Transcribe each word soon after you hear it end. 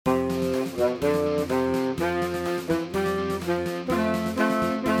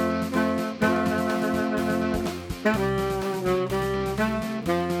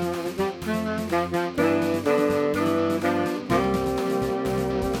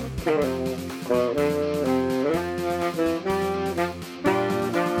Welcome,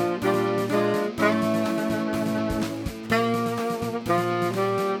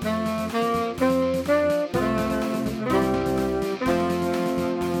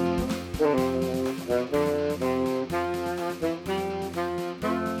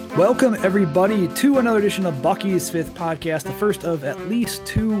 everybody, to another edition of Bucky's Fifth Podcast, the first of at least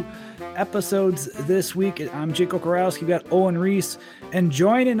 2 episodes this week. I'm Jake Okarowski. We've got Owen Reese, and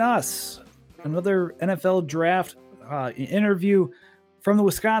joining us, another NFL draft interview from the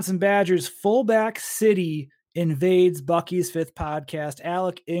Wisconsin Badgers. Fullback City invades Bucky's Fifth Podcast.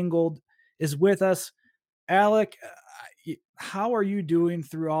 Alec Ingold is with us. Alec, how are you doing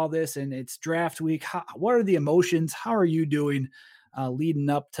through all this? And it's draft week. What are the emotions? How are you doing leading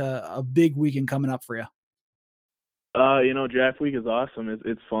up to a big weekend coming up for you? Draft week is awesome.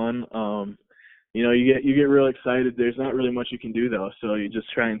 It's fun. You get real excited. There's not really much you can do though, so you just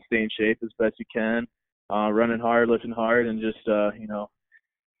try and stay in shape as best you can, running hard, lifting hard, and just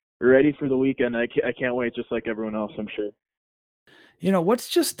ready for the weekend. I can't wait, just like everyone else, I'm sure. What's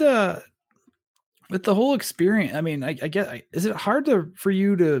just with the whole experience? I mean, I get, is it hard for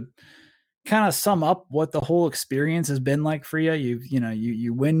you to kind of sum up what the whole experience has been like for you?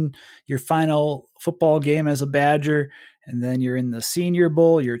 You win your final football game as a Badger, and then you're in the Senior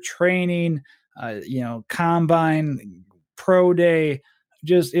Bowl, you're training, combine, pro day.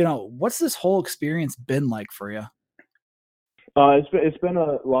 Just, what's this whole experience been like for you? It's been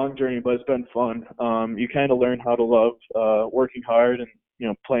a long journey, but it's been fun. You kind of learn how to love working hard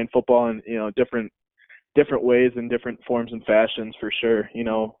and, playing football in, different ways and different forms and fashions for sure.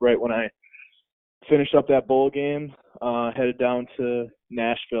 Right when I finished up that bowl game, headed down to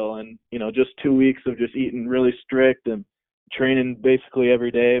Nashville, and just 2 weeks of just eating really strict and training basically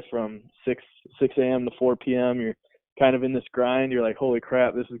every day from 6 a.m. to 4 p.m. You're kind of in this grind. You're like, holy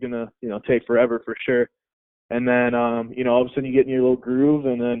crap, this is gonna take forever for sure. And then all of a sudden you get in your little groove,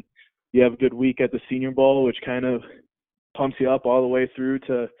 and then you have a good week at the Senior Bowl, which kind of pumps you up all the way through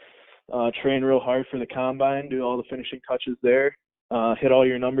to train real hard for the combine, do all the finishing touches there. Hit all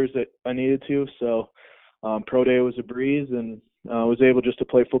your numbers that I needed to. So pro day was a breeze, and was able just to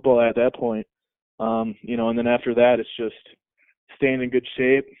play football at that point. And then after that, it's just staying in good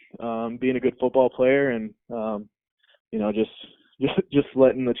shape, being a good football player, and just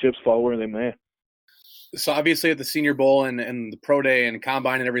letting the chips fall where they may. So obviously at the Senior Bowl and the pro day and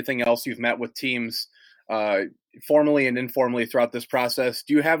combine and everything else, you've met with teams formally and informally throughout this process.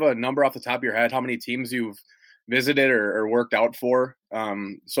 Do you have a number off the top of your head how many teams you've visited or worked out for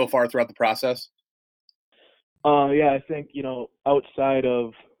so far throughout the process? I think, outside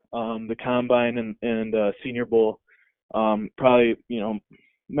of the combine and Senior Bowl, probably,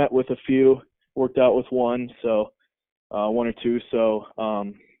 met with a few, worked out with one or two. So,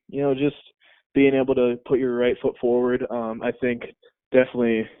 just being able to put your right foot forward, I think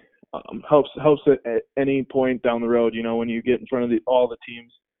definitely helps at any point down the road. When you get in front of all the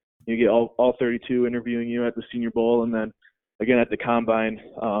teams, you get all 32 interviewing you at the Senior Bowl, and then again at the combine,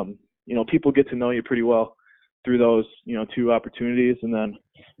 people get to know you pretty well through those, 2 opportunities, and then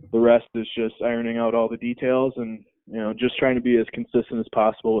the rest is just ironing out all the details and, just trying to be as consistent as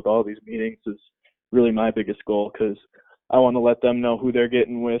possible with all these meetings is really my biggest goal, because I want to let them know who they're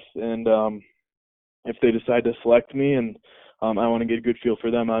getting with, and if they decide to select me, and I want to get a good feel for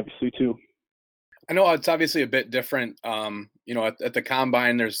them, obviously, too. I know it's obviously a bit different. At the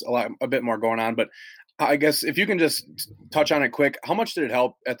combine, there's a bit more going on, but I guess if you can just touch on it quick, how much did it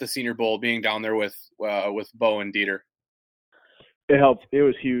help at the Senior Bowl being down there with Bo and Dieter? It helped. It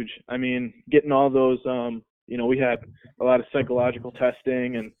was huge. I mean, getting all those, we had a lot of psychological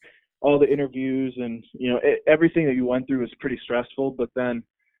testing and all the interviews, and, everything that you went through was pretty stressful, but then,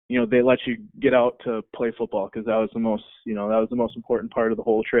 they let you get out to play football, because that was the most important part of the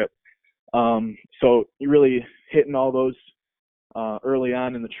whole trip. So you really hitting all those early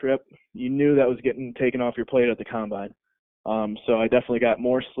on in the trip, you knew that was getting taken off your plate at the combine. So I definitely got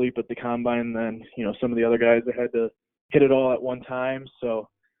more sleep at the combine than, some of the other guys that had to hit it all at one time. So,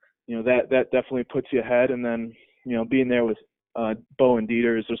 that definitely puts you ahead. And then, being there with Bo and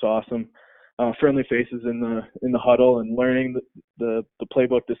Dieter is just awesome. Friendly faces in the huddle, and learning the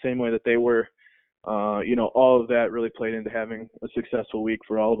playbook the same way that they were. All of that really played into having a successful week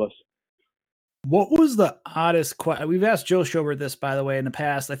for all of us. What was the oddest question? We've asked Joe Schobert this, by the way, in the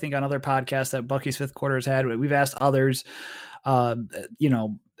past, I think on other podcasts that Bucky's Fifth Quarter has had. We've asked others,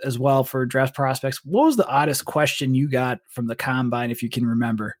 as well for draft prospects. What was the oddest question you got from the combine, if you can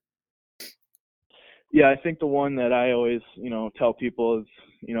remember? Yeah, I think the one that I always, tell people is,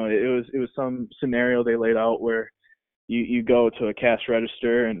 it was some scenario they laid out where you go to a cash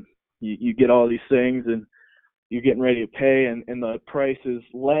register and, you get all these things and you're getting ready to pay, and the price is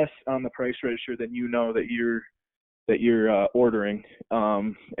less on the price register than you know that you're ordering.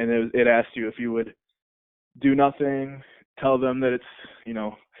 And it asked you if you would do nothing, tell them that it's, you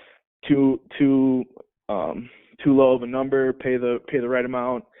know, too low of a number, pay the right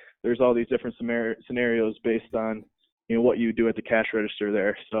amount. There's all these different scenarios based on, you know, what you do at the cash register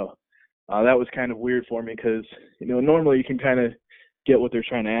there. So that was kind of weird for me because, you know, normally you can kind of get what they're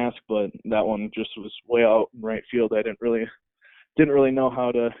trying to ask, but that one just was way out in right field. I didn't really know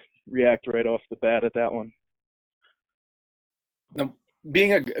how to react right off the bat at that one. Now,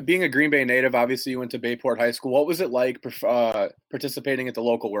 being a Green Bay native, obviously you went to Bayport High School. What was it like participating at the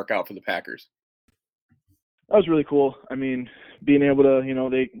local workout for the Packers? That was really cool. I mean, being able to, you know,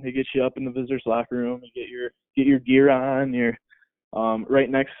 they get you up in the visitors locker room, you get your gear on, you're right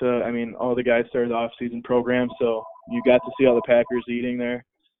next to, I mean, all the guys started the off-season program, so you got to see all the Packers eating there,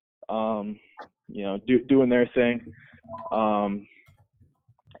 you know, doing their thing.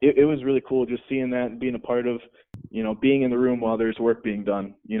 It was really cool just seeing that and being a part of, you know, being in the room while there's work being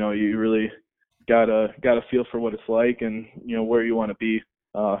done. You know, you really got a feel for what it's like and, you know, where you want to be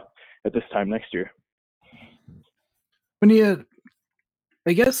at this time next year.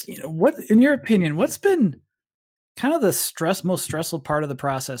 I guess, you know, what, in your opinion, what's been kind of the most stressful part of the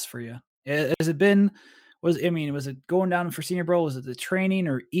process for you? Has it been, was it going down for Senior Bowl? Was it the training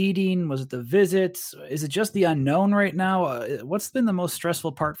or eating? Was it the visits? Is it just the unknown right now? What's been the most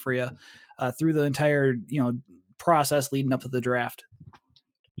stressful part for you through the entire, you know, process leading up to the draft?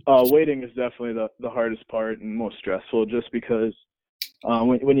 Waiting is definitely the hardest part and most stressful, just because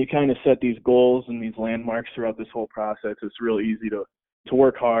when you kind of set these goals and these landmarks throughout this whole process, it's real easy to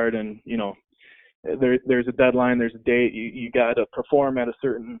work hard and, you know, there's a deadline, there's a date, you got to perform at a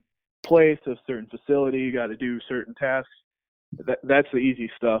certain place, a certain facility, you got to do certain tasks. That's the easy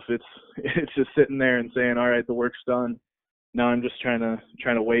stuff. It's just sitting there and saying, all right, the work's done. Now I'm just trying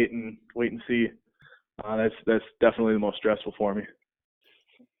to wait and see. That's definitely the most stressful for me.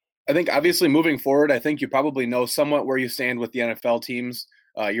 I think obviously moving forward, I think you probably know somewhat where you stand with the NFL teams.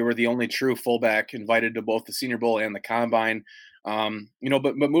 You were the only true fullback invited to both the Senior Bowl and the Combine. You know,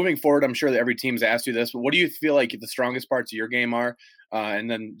 but moving forward, I'm sure that every team's asked you this, but what do you feel like the strongest parts of your game are?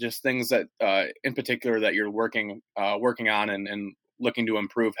 And then just things that in particular that you're working on and looking to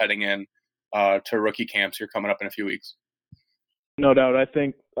improve heading in to rookie camps here coming up in a few weeks. No doubt. I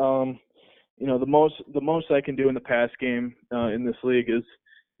think, you know, the most I can do in the pass game in this league is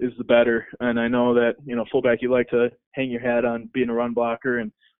the better. And I know that, you know, fullback, you like to hang your hat on being a run blocker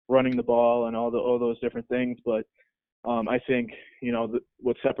and running the ball and all those different things. But I think, you know,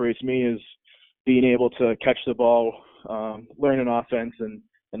 what separates me is being able to catch the ball, learn an offense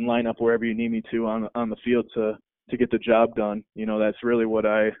and line up wherever you need me to on the field to get the job done. You know, that's really what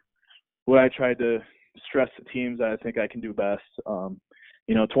I tried to stress to teams that I think I can do best.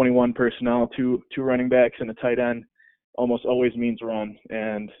 You know, 21 personnel, two running backs and a tight end almost always means run.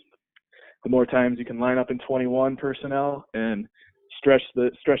 And the more times you can line up in 21 personnel and stretch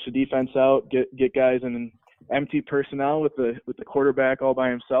the defense out, get guys in empty personnel with the quarterback all by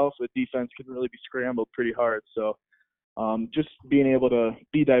himself, the defense can really be scrambled pretty hard. So just being able to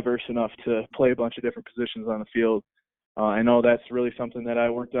be diverse enough to play a bunch of different positions on the field. I know that's really something that I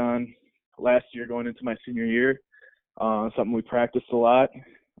worked on last year going into my senior year, something we practiced a lot.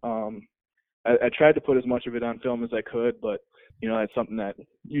 I tried to put as much of it on film as I could, but, you know, that's something that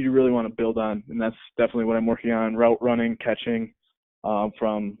you really want to build on, and that's definitely what I'm working on, route running, catching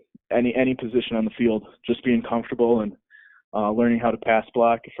from any position on the field, just being comfortable and learning how to pass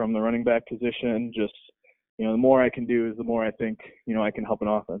block from the running back position. Just, you know, the more I can do is the more I think, you know, I can help an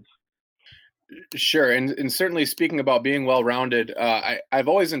offense. Sure. And certainly speaking about being well-rounded, I've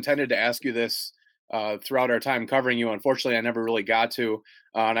always intended to ask you this throughout our time covering you. Unfortunately, I never really got to,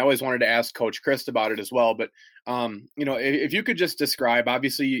 and I always wanted to ask Coach Christ about it as well. But, you know, if you could just describe,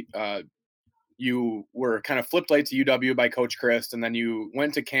 obviously you were kind of flipped late to UW by Coach Christ, and then you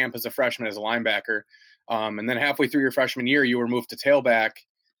went to camp as a freshman as a linebacker. And then halfway through your freshman year, you were moved to tailback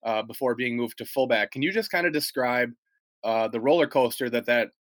before being moved to fullback. Can you just kind of describe the roller coaster that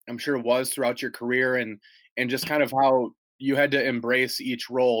I'm sure was throughout your career and just kind of how you had to embrace each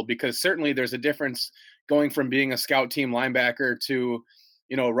role? Because certainly there's a difference going from being a scout team linebacker to,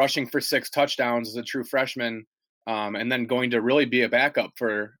 you know, rushing for 6 touchdowns as a true freshman, and then going to really be a backup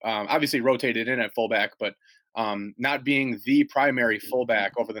for obviously rotated in at fullback, but not being the primary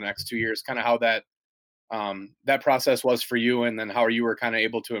fullback over the next 2 years, kind of how that process was for you, and then how you were kind of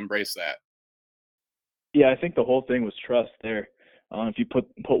able to embrace that. Yeah, I think the whole thing was trust there. If you put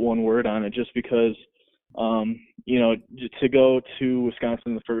one word on it, just because To go to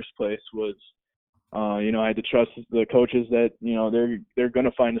Wisconsin in the first place was, I had to trust the coaches that, they're going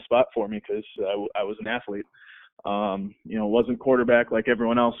to find a spot for me because I was an athlete. Wasn't quarterback like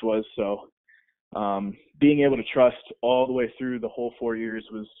everyone else was. So being able to trust all the way through the whole 4 years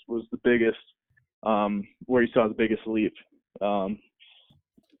was the biggest, where you saw the biggest leap.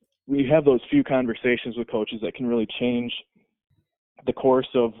 We have those few conversations with coaches that can really change the course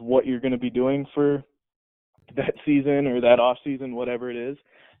of what you're going to be doing for that season or that off season, whatever it is.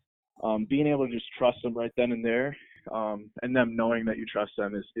 Being able to just trust them right then and there, and them knowing that you trust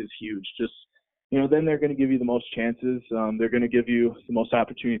them is huge. Just, then they're going to give you the most chances. They're going to give you the most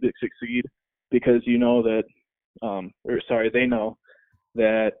opportunity to succeed because they know that,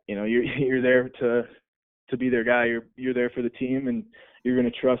 you're there to be their guy. You're there for the team, and you're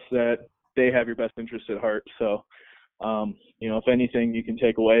going to trust that they have your best interest at heart. So, if anything you can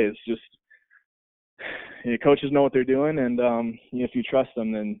take away is just, coaches know what they're doing, and if you trust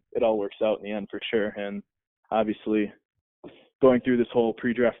them, then it all works out in the end for sure. And obviously, going through this whole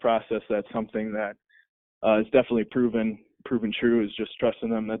pre-draft process, that's something that is definitely proven true. Is just trusting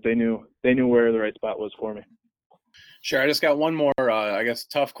them that they knew where the right spot was for me. Sure. I just got one more,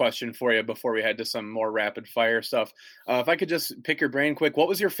 tough question for you before we head to some more rapid fire stuff. If I could just pick your brain quick, what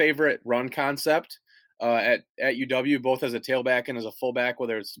was your favorite run concept at UW, both as a tailback and as a fullback,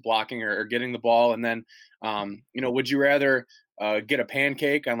 whether it's blocking or getting the ball? And then, would you rather get a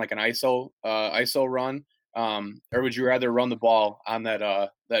pancake on like an ISO run, or would you rather run the ball on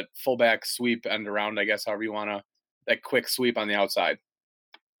that fullback sweep end around, I guess, however you want to, that quick sweep on the outside?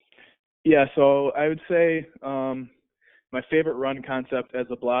 Yeah, so I would say my favorite run concept as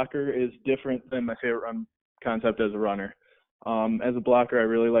a blocker is different than my favorite run concept as a runner. As a blocker, I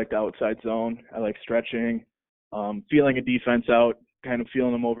really like the outside zone. I like stretching, feeling a defense out, kind of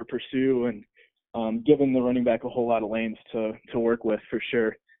feeling them over pursue, and giving the running back a whole lot of lanes to work with for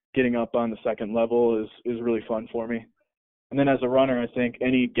sure. Getting up on the second level is really fun for me. And then as a runner, I think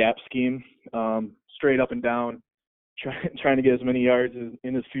any gap scheme, straight up and down, trying to get as many yards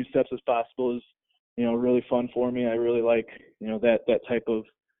in as few steps as possible is, really fun for me. I really like, that type of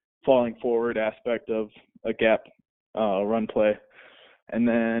falling forward aspect of a gap run play. And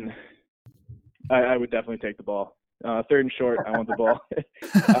then I would definitely take the ball. Third and short, I want the ball.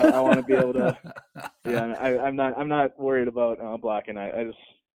 I want to be able to. Yeah, I'm not worried about blocking.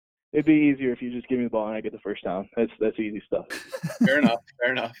 It'd be easier if you just give me the ball and I get the first down. That's easy stuff. Fair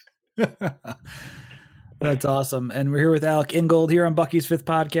enough. That's awesome. And we're here with Alec Ingold here on Bucky's Fifth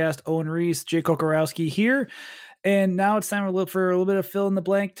Podcast. Owen Reese, Jake Kokorowski here. And now it's time to look for a little bit of fill in the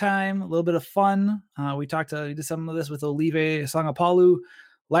blank time, a little bit of fun. We did some of this with Olive Sangapalu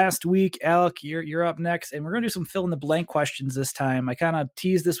last week. Alec, you're up next, and we're going to do some fill in the blank questions this time. I kind of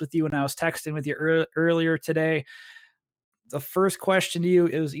teased this with you when I was texting with you earlier today. The first question to you,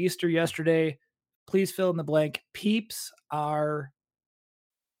 it was Easter yesterday. Please fill in the blank. Peeps are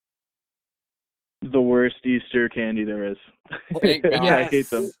the worst Easter candy there is. Thank God. I hate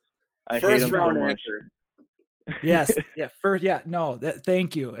them. First round answer. Yes. Yeah. First. Yeah. No.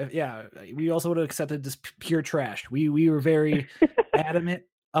 Thank you. Yeah. We also would have accepted this pure trash. We were very adamant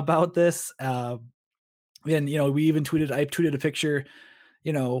about this. And we even tweeted. I tweeted a picture.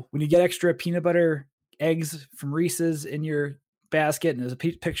 When you get extra peanut butter eggs from Reese's in your basket, and there's a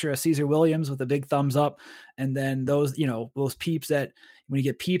picture of Caesar Williams with a big thumbs up, and then those peeps that. When you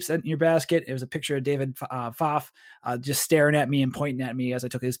get peeps in your basket, it was a picture of David Pfaff just staring at me and pointing at me as I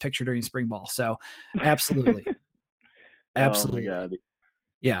took his picture during spring ball. So absolutely. Absolutely. Oh my God.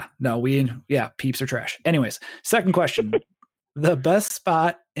 Yeah, no, peeps are trash. Anyways, second question. The best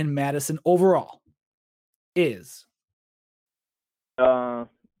spot in Madison overall is? The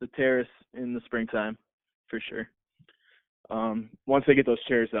terrace in the springtime, for sure. Once they get those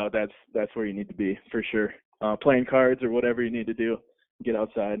chairs out, that's where you need to be, for sure. Playing cards or whatever you need to do. Get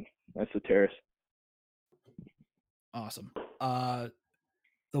outside. That's the terrace. Awesome. The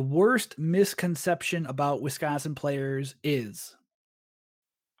worst misconception about Wisconsin players is?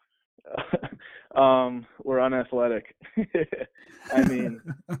 We're unathletic. I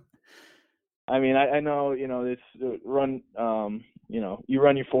know, it's run, you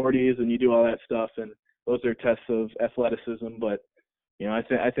run your 40s and you do all that stuff, and those are tests of athleticism, but,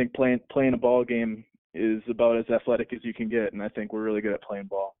 I think playing a ball game is about as athletic as you can get, and I think we're really good at playing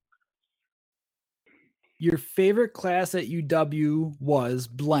ball. Your favorite class at UW was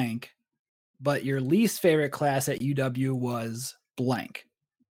blank, but your least favorite class at UW was blank.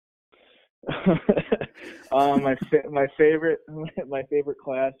 My favorite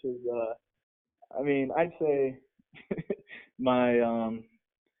class is I'd say my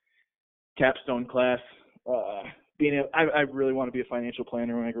capstone class I really want to be a financial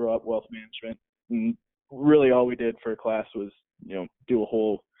planner when I grow up, wealth management. And really all we did for a class was, do a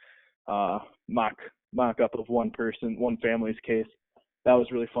whole mock up of one family's case. That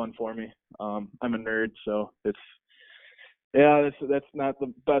was really fun for me. I'm a nerd, so that's not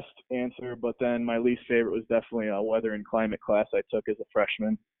the best answer, but then my least favorite was definitely a weather and climate class I took as a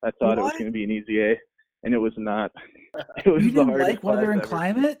freshman. I thought it was going to be an easy A, and it was not. It was you the didn't hardest like weather and class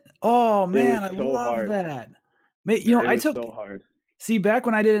ever. climate? Oh man, I so love hard. that. I took took so hard. See, back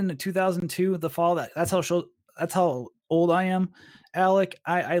when I did in 2002, the fall, that's how old I am, Alec.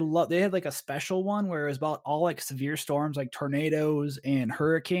 I love, they had like a special one where it was about all like severe storms, like tornadoes and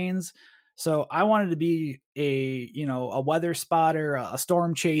hurricanes. So I wanted to be a weather spotter, a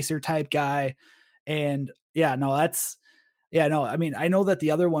storm chaser type guy. And I mean, I know that the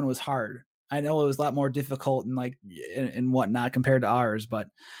other one was hard. I know it was a lot more difficult and whatnot compared to ours, but,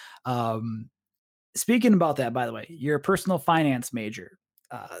 speaking about that, by the way, you're a personal finance major.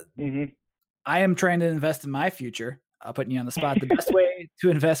 I am trying to invest in my future. I'll put you on the spot. The best way to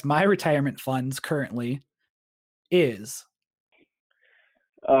invest my retirement funds currently is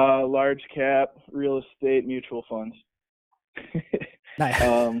large cap real estate mutual funds.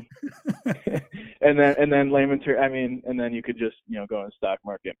 and then layman term. I mean, and then you could just go in the stock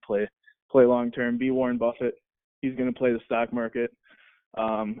market, play long term. Be Warren Buffett. He's going to play the stock market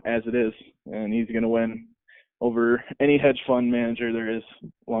as it is, and he's going to win over any hedge fund manager there is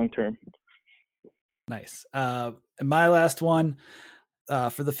long term. Nice. And my last one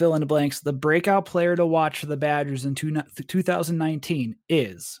for the fill in the blanks, the breakout player to watch for the Badgers in 2019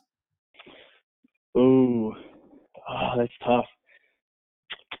 is. Oh, that's tough.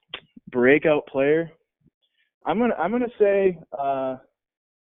 Breakout player. I'm gonna say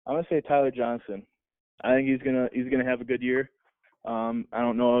Tyler Johnson. I think he's gonna have a good year. I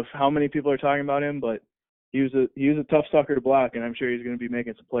don't know how many people are talking about him, but he was a tough sucker to block, and I'm sure he's going to be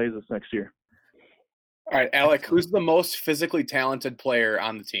making some plays this next year. All right, Alec, who's the most physically talented player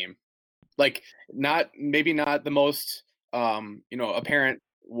on the team? Like, maybe not the most, apparent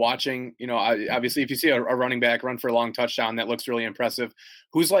watching. Obviously, if you see a running back run for a long touchdown, that looks really impressive.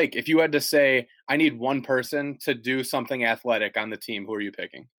 Who's like, if you had to say, I need one person to do something athletic on the team, who are you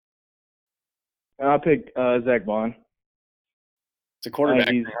picking? I'll pick Zach Bond. It's a quarterback.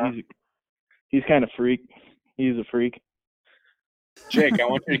 He's kind of freak. He's a freak. Jake, I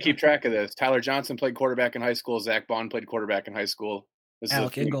want you to keep track of this. Tyler Johnson played quarterback in high school. Zach Bond played quarterback in high school.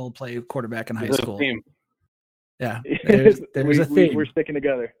 Alec Ingold played quarterback in high school. Team. Yeah, there's a theme. We're sticking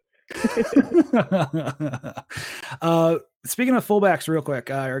together. Speaking of fullbacks, real quick,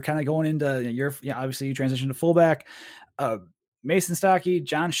 or kind of going into obviously you transitioned to fullback. Mason Stockey,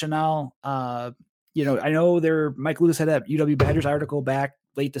 John Chenal. I know Mike Lewis had that UW Badgers article back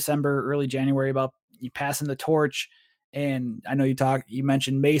late December, early January about you passing the torch. And I know you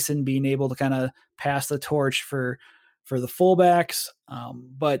mentioned Mason being able to kind of pass the torch for the fullbacks.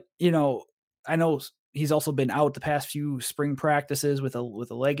 But I know he's also been out the past few spring practices with a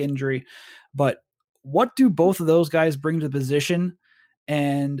leg injury, but what do both of those guys bring to the position,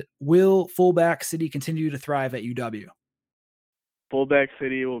 and will fullback city continue to thrive at UW? Fullback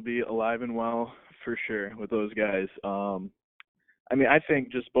city will be alive and well for sure with those guys. I think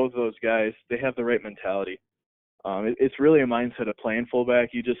just both of those guys, they have the right mentality. It's really a mindset of playing fullback.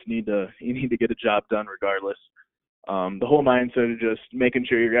 You just need to get a job done regardless. The whole mindset of just making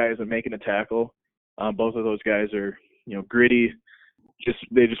sure your guys are making a tackle. Both of those guys are, gritty.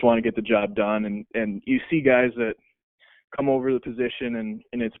 They just want to get the job done. And you see guys that come over the position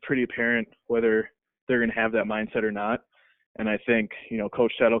and it's pretty apparent whether they're going to have that mindset or not. And I think,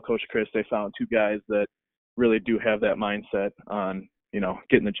 Coach Settle, Coach Chris, they found two guys that really do have that mindset on,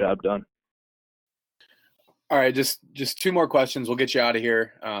 getting the job done. All right, just two more questions. We'll get you out of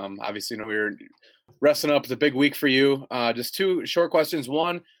here. Obviously, we're resting up. It's a big week for you. Just two short questions.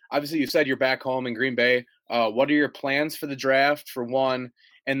 One, obviously, you said you're back home in Green Bay. What are your plans for the draft, for one?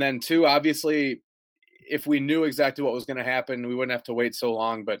 And then two, obviously, if we knew exactly what was going to happen, we wouldn't have to wait so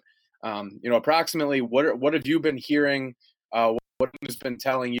long. But, approximately, what have you been hearing? What has been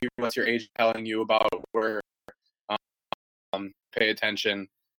telling you? What's your agent telling you about where pay attention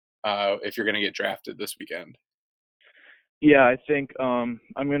if you're going to get drafted this weekend? Yeah, I think I'm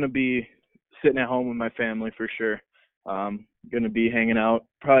going to be sitting at home with my family for sure. Going to be hanging out,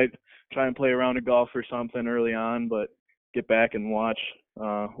 probably try and play a round of golf or something early on, but get back and watch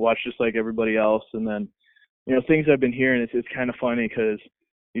just like everybody else. And then, things I've been hearing, it's kind of funny because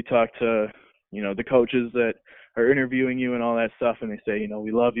you talk to, the coaches that are interviewing you and all that stuff, and they say,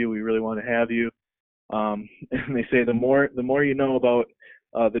 we love you, we really want to have you. And they say the more you know about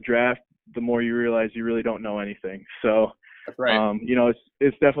the draft, the more you realize you really don't know anything. So, That's right.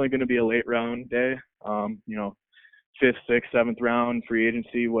 It's definitely going to be a late round day. 5th, 6th, 7th round, free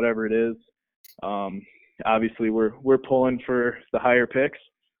agency, whatever it is. Obviously, we're pulling for the higher picks.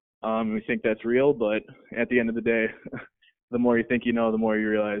 We think that's real, but at the end of the day, the more you think you know, the more you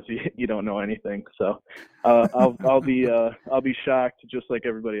realize you don't know anything. So, I'll be shocked just like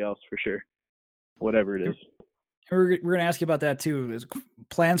everybody else for sure, whatever it is. We're going to ask you about that too. Is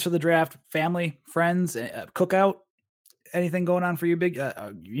plans for the draft, family, friends, cookout, anything going on for you big,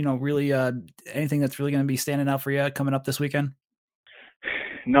 really anything that's really going to be standing out for you coming up this weekend?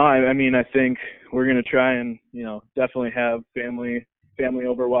 No, I mean, I think we're going to try and, definitely have family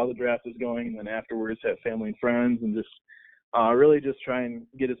over while the draft is going, and then afterwards have family and friends, and just really just try and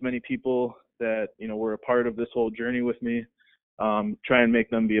get as many people that, were a part of this whole journey with me, try and make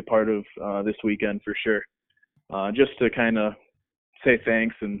them be a part of this weekend for sure. Just to kind of say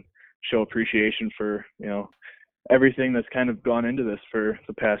thanks and show appreciation for, everything that's kind of gone into this for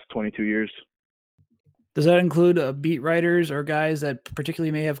the past 22 years. Does that include beat writers or guys that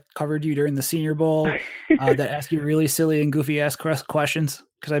particularly may have covered you during the Senior Bowl that ask you really silly and goofy ass questions?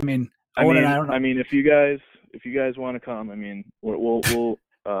 Because I don't know. I mean, if you guys want to come, I mean, we'll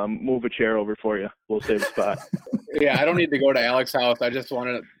move a chair over for you. We'll save a spot. Yeah, I don't need to go to Alex's house. I just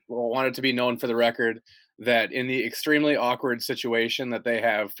wanted to be known for the record that in the extremely awkward situation that they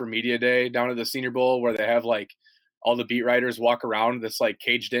have for media day down at the Senior Bowl, where they have like all the beat writers walk around this like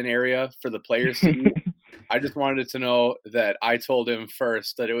caged in area for the players to eat, I just wanted to know that I told him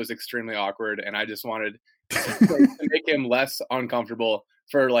first that it was extremely awkward, and I just wanted to make him less uncomfortable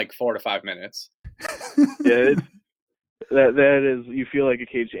for like 4 to 5 minutes. Yeah, that is, you feel like a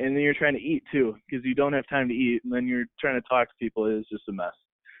cage, and then you're trying to eat too, because you don't have time to eat, and then you're trying to talk to people. It's just a mess.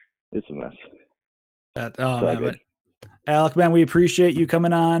 It's a mess. Alec, man, we appreciate you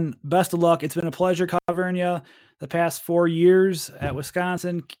coming on. Best of luck. It's been a pleasure covering you the past 4 years at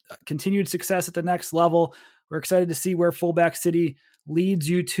Wisconsin. Continued success at the next level. We're excited to see where Fullback City leads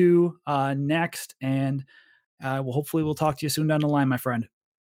you to next, and hopefully we'll talk to you soon down the line, my friend.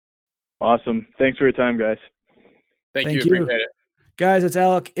 Awesome. Thanks for your time, guys. Thank you. Appreciate it. Guys, it's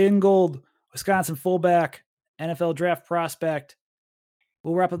Alec Ingold, Wisconsin fullback, NFL draft prospect.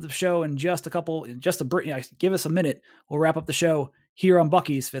 We'll wrap up the show in give us a minute. We'll wrap up the show here on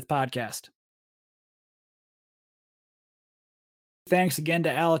Bucky's Fifth Podcast. Thanks again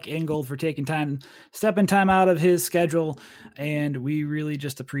to Alec Ingold for stepping time out of his schedule. And we really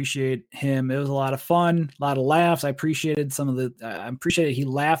just appreciate him. It was a lot of fun, a lot of laughs. I appreciated he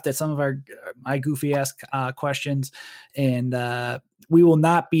laughed at some of my goofy ass questions. And we will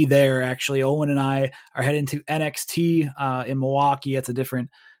not be there. Actually, Owen and I are heading to NXT in Milwaukee. It's a different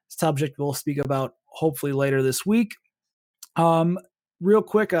subject we'll speak about hopefully later this week. Real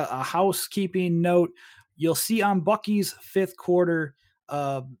quick, a housekeeping note. You'll see on Bucky's Fifth Quarter,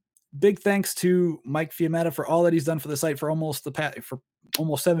 big thanks to Mike Fiametta for all that he's done for the site for almost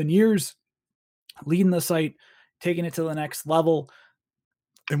 7 years, leading the site, taking it to the next level.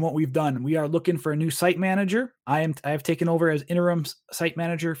 And what we've done, we are looking for a new site manager. I have taken over as interim site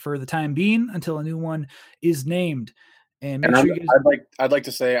manager for the time being until a new one is named. I'd like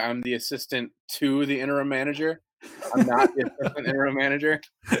to say I'm the assistant to the interim manager. I'm not the assistant interim manager.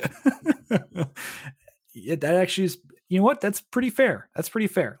 Yeah, that actually is, you know what? That's pretty fair. Let's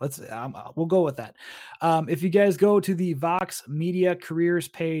we'll go with that. If you guys go to the Vox Media Careers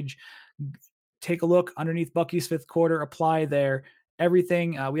page, take a look underneath Bucky's Fifth Quarter, apply there.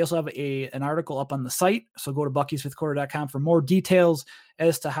 Everything. We also have an article up on the site. So go to buckysfifthquarter.com for more details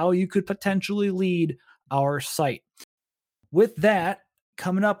as to how you could potentially lead our site. With that,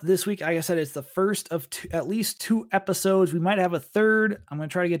 coming up this week, like I said, it's the first of at least 2 episodes. We might have a third. I'm going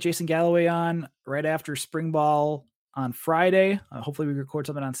to try to get Jason Galloway on right after spring ball on Friday. Hopefully we record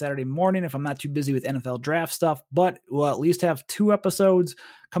something on Saturday morning if I'm not too busy with NFL draft stuff, but we'll at least have 2 episodes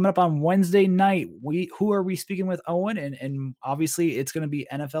coming up on Wednesday night. Who are we speaking with, Owen? And obviously it's going to be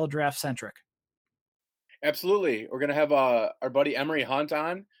NFL draft centric. Absolutely. We're going to have our buddy Emery Hunt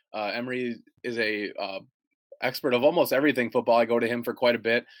on. Emery is a expert of almost everything football. I go to him for quite a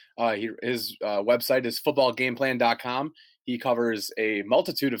bit. His website is footballgameplan.com. He covers a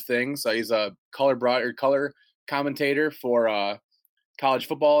multitude of things. He's a color commentator for college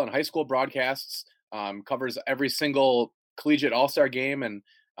football and high school broadcasts. Covers every single collegiate all-star game, and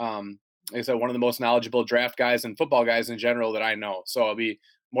like I said, one of the most knowledgeable draft guys and football guys in general that I know. So I'll be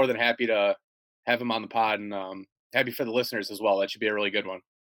more than happy to have him on the pod, and happy for the listeners as well. That should be a really good one.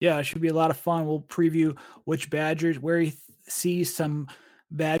 Yeah, it should be a lot of fun. We'll preview which Badgers, where he sees some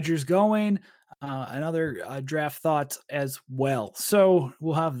Badgers going. another draft thoughts as well. So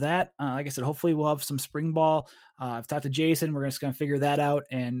we'll have that. Like I said, hopefully we'll have some spring ball. I've talked to Jason. We're just going to figure that out.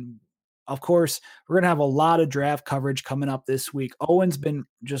 And of course, we're going to have a lot of draft coverage coming up this week. Owen's been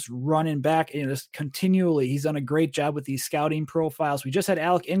just running back and just continually. He's done a great job with these scouting profiles. We just had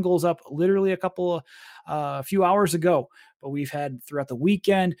Alec Ingalls up literally a few hours ago, but we've had throughout the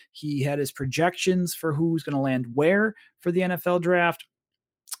weekend, he had his projections for who's going to land where for the NFL draft.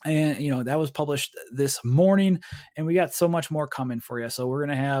 And, that was published this morning, and we got so much more coming for you. So we're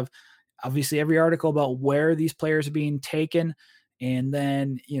going to have obviously every article about where these players are being taken. And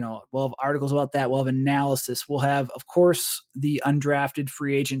then, we'll have articles about that. We'll have analysis. We'll have, of course, the undrafted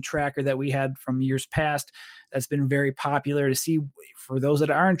free agent tracker that we had from years past. That's been very popular to see for those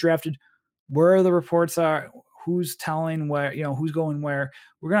that aren't drafted, where the reports are, who's telling where, who's going where.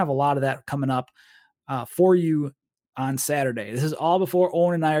 We're going to have a lot of that coming up for you on Saturday. This is all before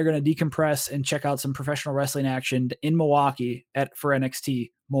Owen and I are going to decompress and check out some professional wrestling action in Milwaukee for NXT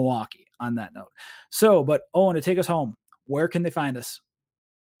Milwaukee on that note. So, but Owen, to take us home, where can they find us?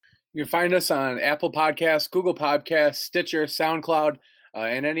 You can find us on Apple Podcasts, Google Podcasts, Stitcher, SoundCloud,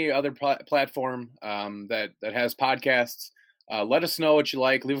 and any other platform that has podcasts. Let us know what you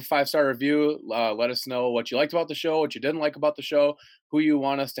like. Leave a 5-star review. Let us know what you liked about the show, what you didn't like about the show, who you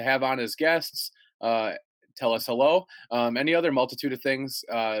want us to have on as guests. Tell us hello. Any other multitude of things.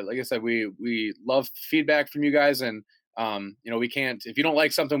 Like I said, we love feedback from you guys, and we can't, if you don't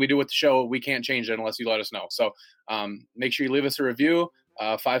like something we do with the show, we can't change it unless you let us know. So make sure you leave us a review,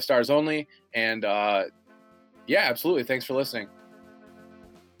 5 stars only. And yeah, absolutely. Thanks for listening.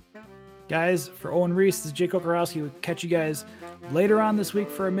 Guys, for Owen Reese, this is Jake Okarowski. We'll catch you guys later on this week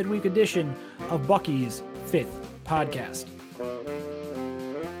for a midweek edition of Bucky's 5th Podcast.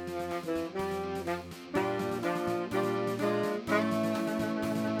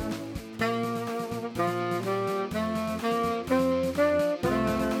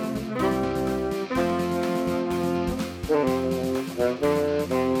 Thank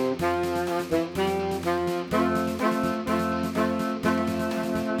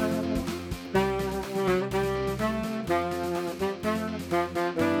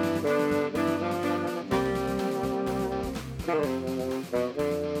you.